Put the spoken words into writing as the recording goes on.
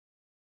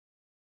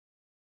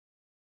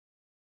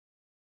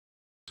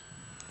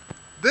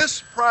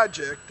This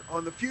project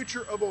on the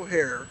future of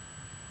O'Hare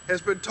has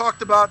been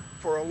talked about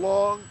for a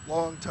long,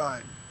 long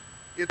time.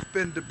 It's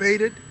been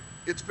debated,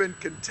 it's been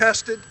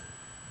contested,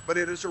 but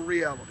it is a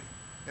reality.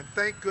 And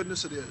thank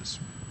goodness it is.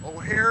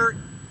 O'Hare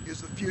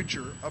is the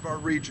future of our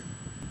region.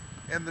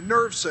 And the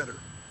nerve center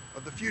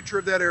of the future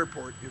of that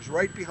airport is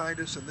right behind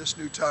us in this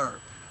new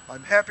tower.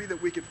 I'm happy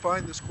that we could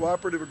find this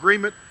cooperative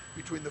agreement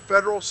between the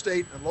federal,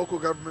 state, and local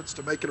governments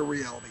to make it a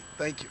reality.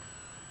 Thank you.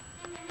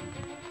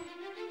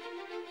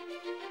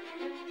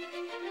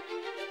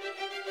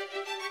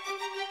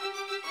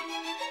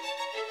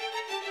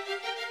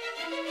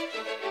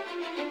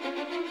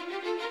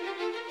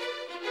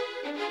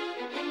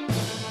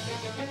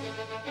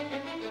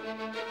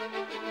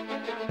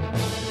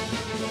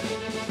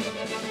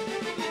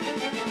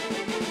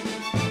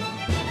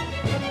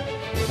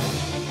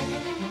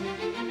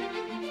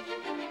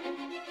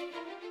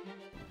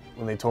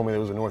 When they told me there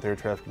was a North Air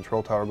Traffic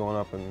Control Tower going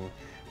up and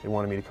they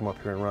wanted me to come up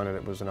here and run it,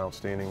 it was an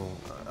outstanding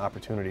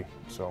opportunity.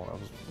 So I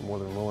was more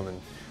than willing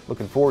and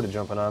looking forward to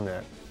jumping on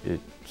that.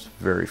 It's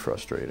very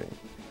frustrating.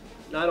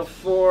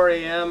 9:04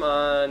 a.m.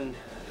 on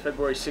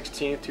February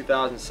 16th,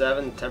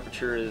 2007. The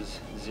temperature is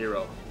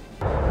 0.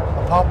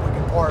 A pump, we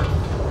can pour it.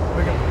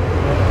 We can't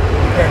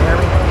hear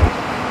me.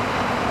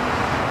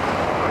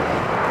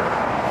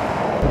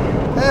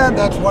 And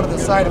that's one of the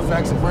side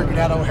effects of working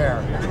at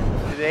O'Hare.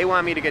 They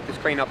want me to get this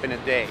crane up in a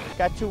day.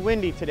 Got too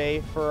windy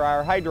today for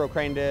our hydro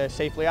crane to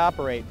safely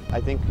operate. I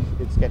think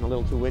it's getting a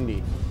little too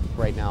windy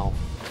right now.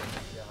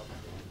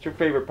 What's your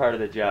favorite part of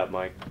the job,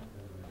 Mike?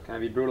 Can I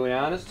be brutally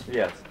honest?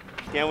 Yes.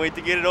 Can't wait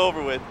to get it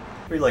over with.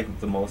 What do you like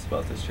the most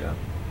about this job?